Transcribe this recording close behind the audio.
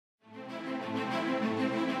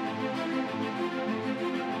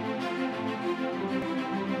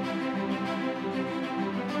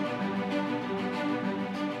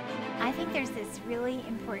really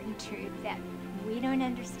important truth that we don't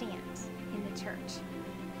understand in the church,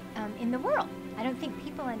 in the world. I don't think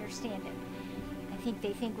people understand it. I think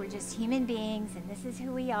they think we're just human beings and this is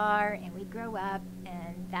who we are, and we grow up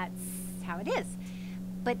and that's how it is.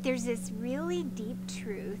 But there's this really deep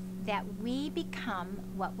truth that we become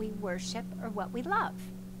what we worship or what we love.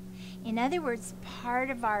 In other words, part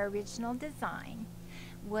of our original design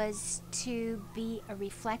was to be a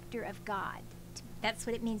reflector of God. That's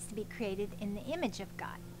what it means to be created in the image of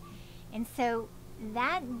God. And so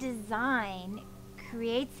that design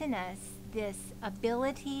creates in us this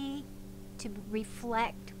ability to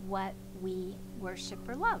reflect what we worship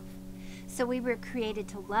or love. So we were created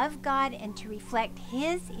to love God and to reflect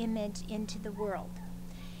His image into the world.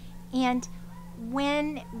 And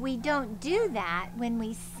when we don't do that, when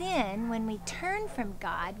we sin, when we turn from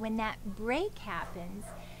God, when that break happens,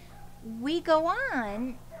 we go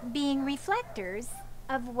on being reflectors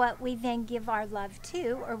of what we then give our love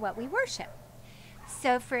to or what we worship.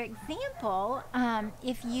 So for example,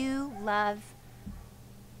 if you love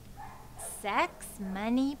sex,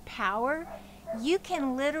 money, power, you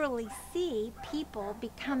can literally see people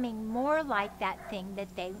becoming more like that thing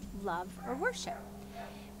that they love or worship.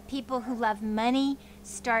 People who love money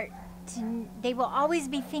they will always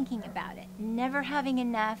be thinking about it, never having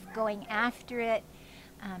enough, going after it,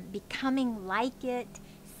 becoming like it,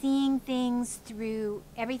 seeing things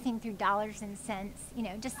everything through dollars and cents,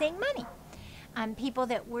 just saying money. People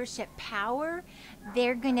that worship power,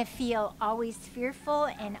 they're going to feel always fearful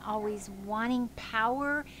and always wanting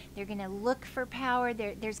power. They're going to look for power.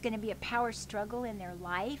 There's going to be a power struggle in their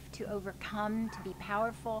life to overcome, to be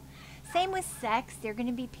powerful. Same with sex. They're going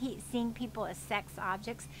to be seeing people as sex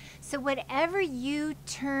objects. So whatever you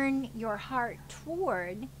turn your heart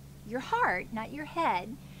toward, your heart, not your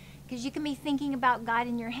head, because you can be thinking about God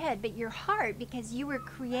in your head, but your heart, because you were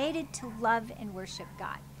created to love and worship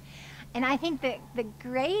God. And I think that the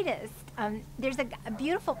greatest, there's a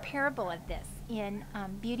beautiful parable of this in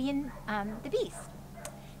Beauty and the Beast,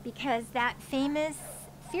 because that famous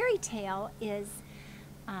fairy tale is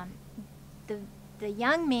the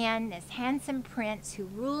young man, this handsome prince who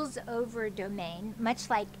rules over a domain, much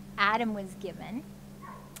like Adam was given,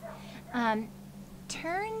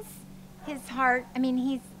 turns his heart,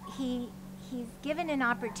 he's given an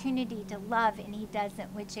opportunity to love and he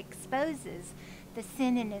doesn't, which exposes the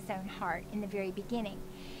sin in his own heart in the very beginning.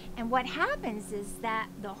 And what happens is that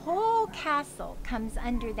the whole castle comes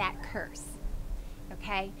under that curse,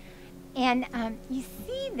 okay? And you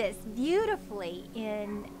see this beautifully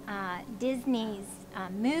in Disney's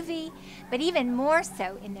movie, but even more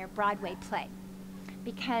so in their Broadway play,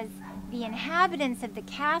 because the inhabitants of the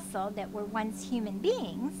castle that were once human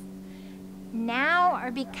beings now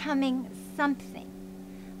are becoming something.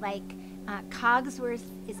 Like Cogsworth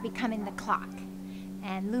is becoming the clock,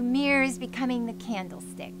 and Lumiere is becoming the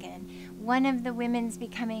candlestick, and one of the women's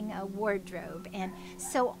becoming a wardrobe. And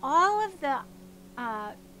so all of the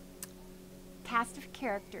cast of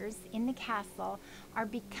characters in the castle are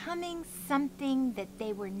becoming something that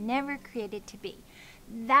they were never created to be.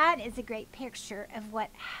 That is a great picture of what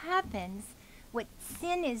happens, what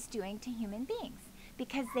sin is doing to human beings,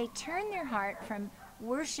 because they turn their heart from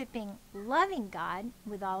worshiping, loving God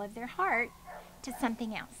with all of their heart to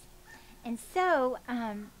something else. And so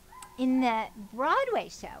in the Broadway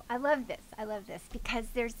show, I love this because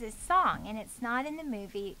there's this song, and it's not in the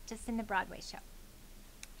movie, just in the Broadway show.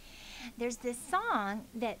 There's this song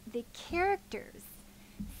that the characters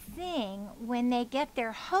sing when they get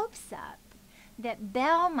their hopes up that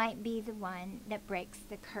Belle might be the one that breaks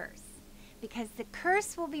the curse, because the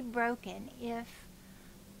curse will be broken if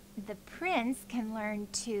the prince can learn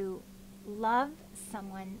to love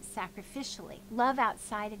someone sacrificially, love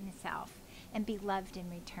outside of himself, and be loved in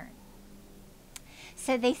return.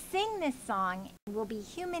 So they sing this song, we'll be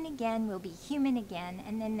human again, we'll be human again,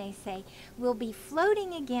 and then they say, we'll be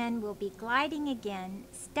floating again, we'll be gliding again,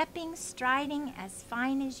 stepping, striding, as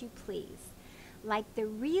fine as you please. Like the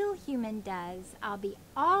real human does, I'll be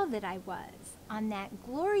all that I was on that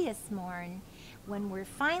glorious morn when we're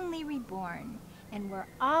finally reborn and we're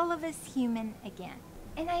all of us human again.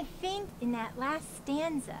 And I think in that last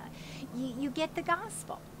stanza, you get the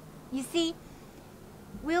gospel. You see,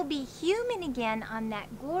 we'll be human again on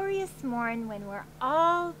that glorious morn when we'll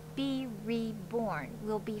all be reborn.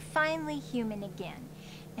 We'll be finally human again.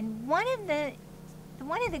 And one of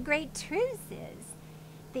the great truths is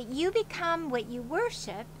that you become what you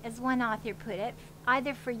worship, as one author put it,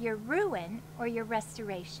 either for your ruin or your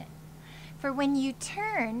restoration. For when you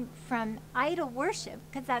turn from idol worship,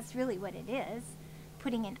 because that's really what it is,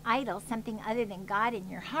 putting an idol, something other than God, in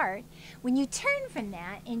your heart, when you turn from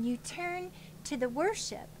that and you turn to the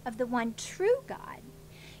worship of the one true God,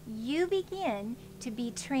 you begin to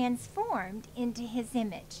be transformed into his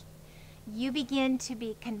image. You begin to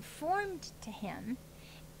be conformed to him,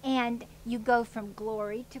 and you go from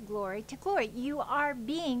glory to glory to glory. You are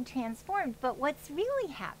being transformed, but what's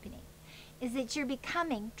really happening is that you're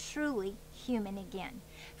becoming truly human again.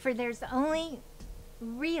 For there's only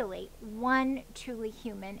really one truly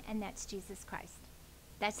human, and that's Jesus Christ.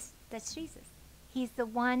 That's Jesus. He's the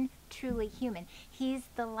one truly human. He's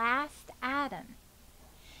the last Adam.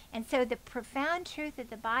 And so the profound truth of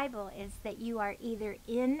the Bible is that you are either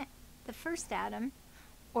in the first Adam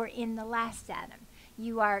or in the last Adam.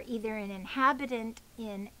 You are either an inhabitant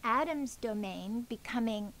in Adam's domain,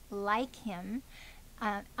 becoming like him,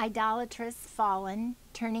 idolatrous, fallen,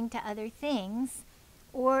 turning to other things,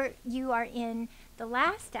 or you are in the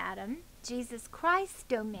last Adam, Jesus Christ's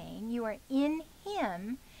domain. You are in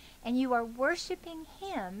him, and you are worshiping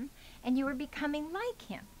him, and you are becoming like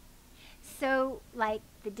him. So, like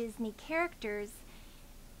the Disney characters,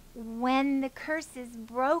 when the curse is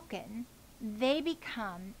broken, they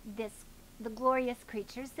become the glorious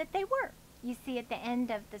creatures that they were. You see at the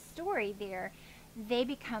end of the story there, they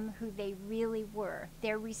become who they really were.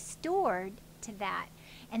 They're restored to that.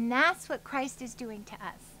 And that's what Christ is doing to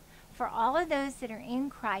us. For all of those that are in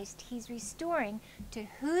Christ, he's restoring to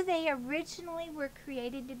who they originally were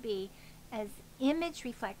created to be as image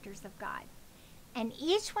reflectors of God. And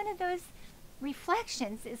each one of those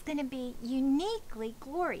reflections is going to be uniquely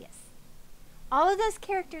glorious. All of those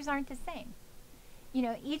characters aren't the same. You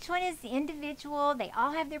know, each one is individual. They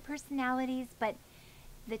all have their personalities, but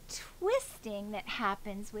the twisting that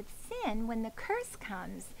happens with sin when the curse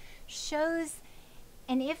comes shows,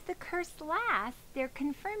 and if the curse lasts, they're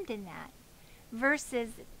confirmed in that,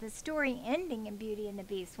 versus the story ending in Beauty and the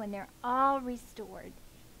Beast when they're all restored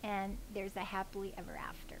and there's a happily ever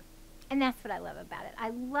after. And that's what I love about it. I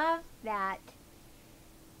love that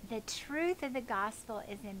the truth of the gospel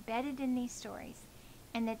is embedded in these stories,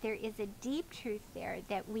 and that there is a deep truth there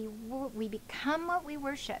that we become what we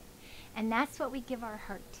worship. And that's what we give our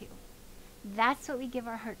heart to. That's what we give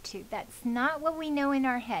our heart to. That's not what we know in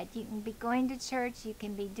our head. You can be going to church, you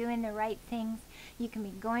can be doing the right things, you can be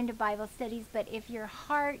going to Bible studies, but if your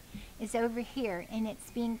heart is over here and it's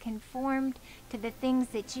being conformed to the things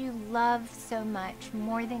that you love so much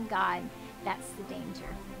more than God, that's the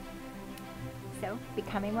danger. So,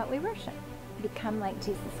 becoming what we worship. Become like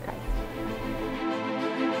Jesus Christ.